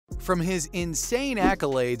From his insane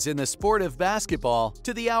accolades in the sport of basketball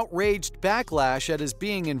to the outraged backlash at his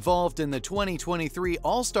being involved in the 2023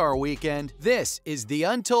 All-Star Weekend, this is the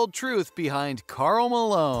untold truth behind Karl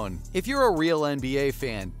Malone. If you're a real NBA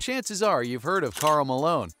fan, chances are you've heard of Karl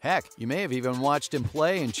Malone. Heck, you may have even watched him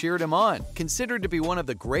play and cheered him on. Considered to be one of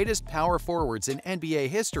the greatest power forwards in NBA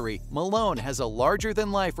history, Malone has a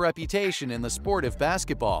larger-than-life reputation in the sport of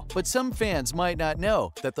basketball. But some fans might not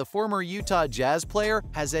know that the former Utah Jazz player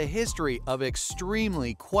has a history of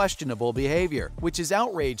extremely questionable behavior, which has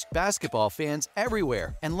outraged basketball fans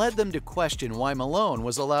everywhere and led them to question why Malone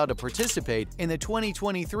was allowed to participate in the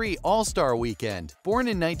 2023 All-Star Weekend. Born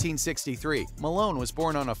in 1963, Malone was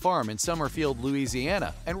born on a farm in Summerfield,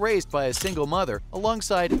 Louisiana, and raised by a single mother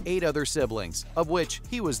alongside 8 other siblings, of which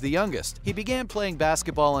he was the youngest. He began playing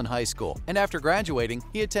basketball in high school, and after graduating,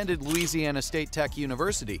 he attended Louisiana State Tech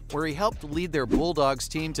University, where he helped lead their Bulldogs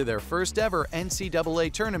team to their first ever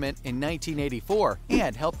NCAA tournament in 1984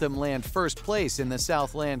 and helped them land first place in the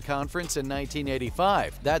Southland Conference in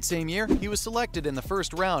 1985. That same year, he was selected in the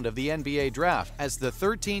first round of the NBA draft as the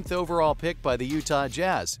 13th overall pick by the Utah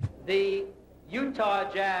Jazz. The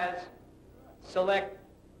Utah Jazz select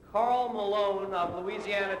Karl Malone of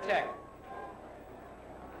Louisiana Tech.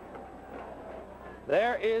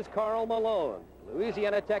 There is Karl Malone,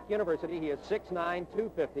 Louisiana Tech University. He is 6'9",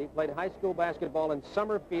 250, played high school basketball in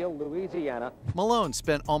Summerfield, Louisiana. Malone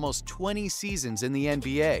spent almost 20 seasons in the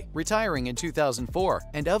NBA, retiring in 2004,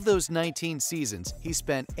 and of those 19 seasons, he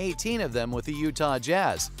spent 18 of them with the Utah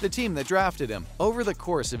Jazz, the team that drafted him. Over the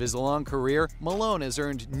course of his long career, Malone has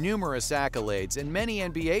earned numerous accolades, and many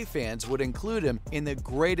NBA fans would include him in the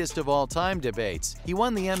greatest of all time debates. He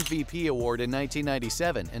won the MVP award in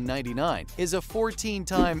 1997 and 99, is a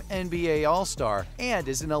 14-time NBA All-Star, and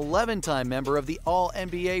is an 11-time member of the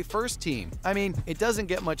All-NBA First Team. I mean, it doesn't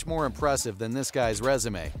get much more impressive than this guy's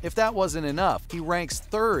resume. If that wasn't enough, he ranks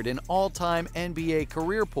 3rd in all-time NBA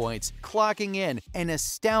career points, clocking in an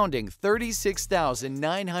astounding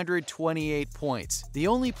 36,928 points. The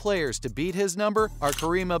only players to beat his number are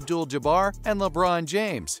Kareem Abdul-Jabbar and LeBron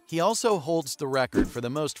James. He also holds the record for the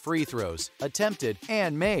most free throws, attempted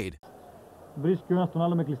and made. Βρίσκει ο ένας τον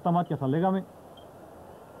άλλο με κλειστά μάτια, θα λέγαμε.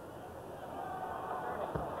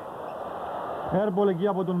 Airball εκεί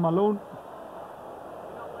από τον Malone.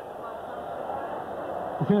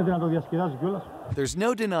 Που φαίνεται να το διασκεδάζει κιόλας. There's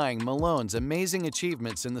no denying Malone's amazing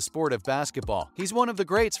achievements in the sport of basketball. He's one of the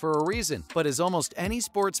greats for a reason, but as almost any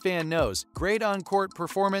sports fan knows, great on-court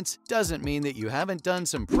performance doesn't mean that you haven't done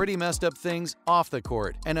some pretty messed up things off the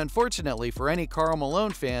court. And unfortunately for any Karl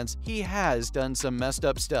Malone fans, he has done some messed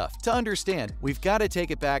up stuff. To understand, we've got to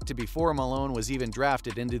take it back to before Malone was even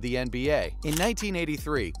drafted into the NBA. In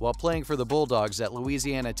 1983, while playing for the Bulldogs at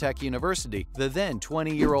Louisiana Tech University, the then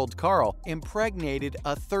 20-year-old Karl impregnated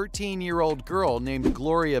a 13-year-old girl named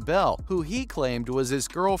Gloria Bell, who he claimed was his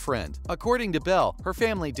girlfriend. According to Bell, her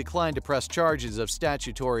family declined to press charges of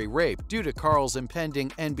statutory rape due to Karl's impending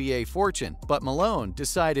NBA fortune, but Malone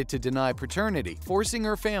decided to deny paternity, forcing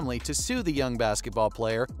her family to sue the young basketball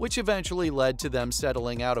player, which eventually led to them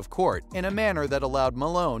settling out of court in a manner that allowed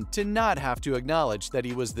Malone to not have to acknowledge that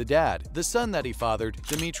he was the dad. The son that he fathered,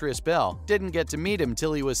 Demetrius Bell, didn't get to meet him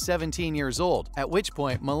till he was 17 years old, at which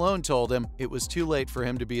point Malone told him it was too late for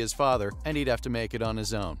him to be his father and he'd have to make it on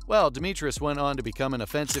his own. Well, Demetrius went on to become an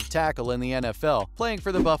offensive tackle in the NFL, playing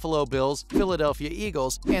for the Buffalo Bills, Philadelphia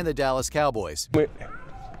Eagles, and the Dallas Cowboys. We'll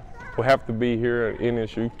have to be here at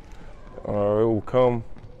NSU. It will come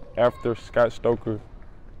after Scott Stoker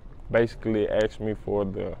basically asked me for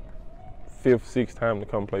the 5th, 6th time to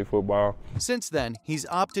come play football. Since then, he's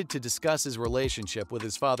opted to discuss his relationship with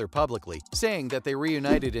his father publicly, saying that they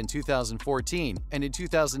reunited in 2014, and in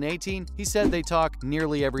 2018, he said they talk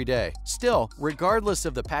nearly every day. Still, regardless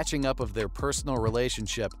of the patching up of their personal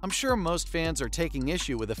relationship, I'm sure most fans are taking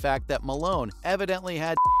issue with the fact that Malone evidently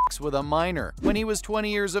had sex with a minor when he was 20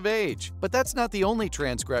 years of age. But that's not the only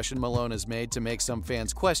transgression Malone has made to make some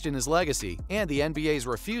fans question his legacy, and the NBA's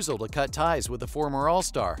refusal to cut ties with the former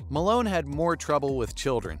All-Star. Malone had more trouble with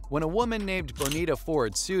children. When a woman named Bonita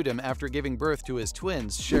Ford sued him after giving birth to his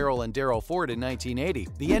twins, Cheryl and Daryl Ford, in 1980,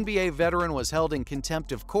 the NBA veteran was held in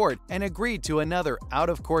contempt of court and agreed to another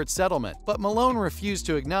out-of-court settlement. But Malone refused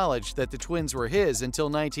to acknowledge that the twins were his until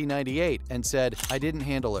 1998 and said, "I didn't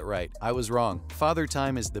handle it right. I was wrong. Father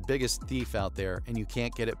time is the biggest thief out there, and you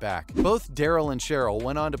can't get it back." Both Daryl and Cheryl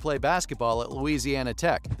went on to play basketball at Louisiana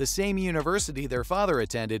Tech, the same university their father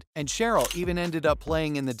attended, and Cheryl even ended up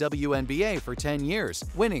playing in the WNBA NBA for 10 years,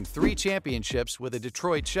 winning 3 championships with the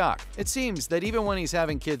Detroit Shock. It seems that even when he's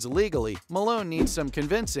having kids legally, Malone needs some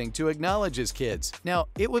convincing to acknowledge his kids. Now,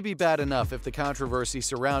 it would be bad enough if the controversy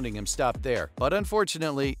surrounding him stopped there, but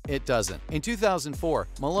unfortunately, it doesn't. In 2004,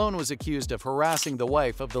 Malone was accused of harassing the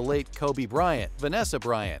wife of the late Kobe Bryant, Vanessa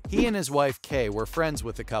Bryant. He and his wife Kay were friends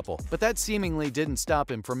with the couple, but that seemingly didn't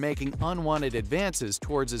stop him from making unwanted advances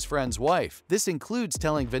towards his friend's wife. This includes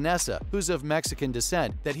telling Vanessa, who's of Mexican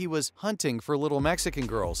descent, that he was hunting for little Mexican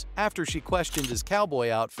girls after she questioned his cowboy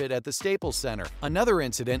outfit at the Staples Center. Another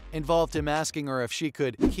incident involved him asking her if she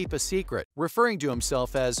could keep a secret, referring to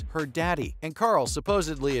himself as her daddy, and Karl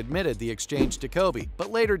supposedly admitted the exchange to Kobe,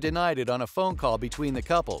 but later denied it on a phone call between the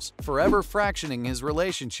couples, forever fractioning his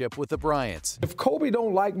relationship with the Bryants. If Kobe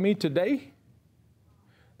don't like me today,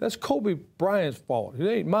 that's Kobe Bryant's fault. It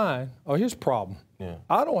ain't mine or his problem. Yeah.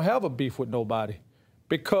 I don't have a beef with nobody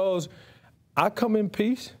because I come in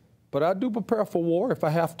peace, but I do prepare for war if I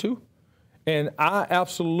have to. And I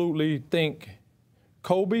absolutely think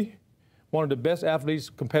Kobe, one of the best athletes,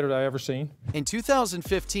 competitor I've ever seen. In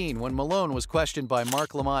 2015, when Malone was questioned by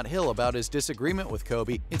Mark Lamont Hill about his disagreement with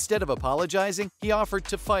Kobe, instead of apologizing, he offered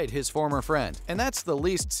to fight his former friend. And that's the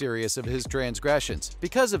least serious of his transgressions.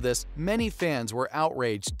 Because of this, many fans were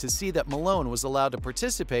outraged to see that Malone was allowed to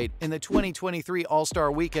participate in the 2023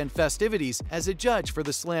 All-Star Weekend festivities as a judge for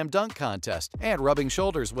the slam dunk contest, and rubbing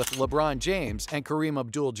shoulders with LeBron James and Kareem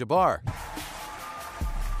Abdul-Jabbar.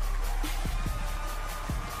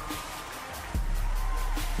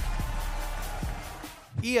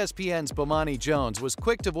 ESPN's Bomani Jones was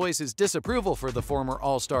quick to voice his disapproval for the former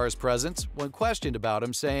All-Star's presence when questioned about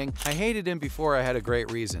him, saying, "I hated him before I had a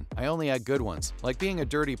great reason. I only had good ones, like being a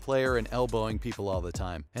dirty player and elbowing people all the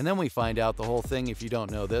time. And then we find out the whole thing, if you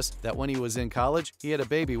don't know this, that when he was in college, he had a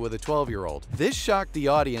baby with a 12-year-old. This shocked the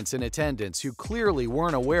audience in attendance, who clearly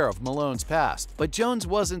weren't aware of Malone's past. But Jones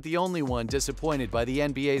wasn't the only one disappointed by the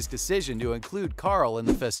NBA's decision to include Karl in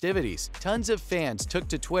the festivities. Tons of fans took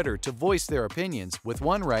to Twitter to voice their opinions, with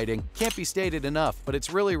one writing, "Can't be stated enough, but it's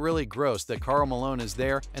really gross that Karl Malone is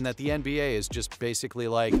there and that the NBA is just basically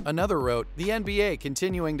like." Another wrote, "The NBA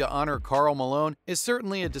continuing to honor Karl Malone is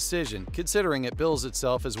certainly a decision, considering it bills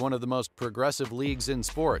itself as one of the most progressive leagues in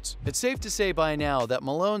sports. It's safe to say by now that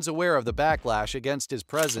Malone's aware of the backlash against his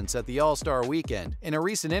presence at the All-Star Weekend. In a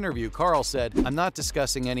recent interview, Karl said, 'I'm not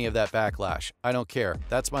discussing any of that backlash. I don't care.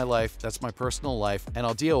 That's my life, that's my personal life, and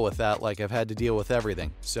I'll deal with that like I've had to deal with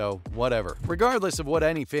everything. So, whatever.'" Regardless of what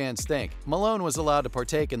any fans think, Malone was allowed to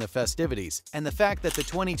partake in the festivities, and the fact that the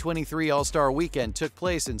 2023 All-Star Weekend took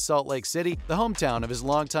place in Salt Lake City, the hometown of his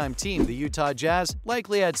longtime team, the Utah Jazz,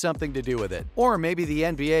 likely had something to do with it. Or maybe the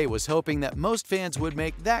NBA was hoping that most fans would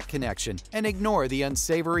make that connection and ignore the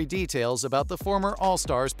unsavory details about the former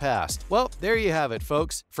All-Star's past. Well, there you have it,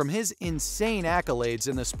 folks. From his insane accolades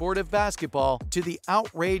in the sport of basketball to the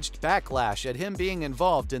outraged backlash at him being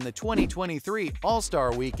involved in the 2023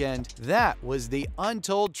 All-Star Weekend, that was the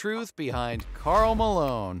untold truth behind Karl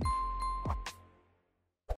Malone.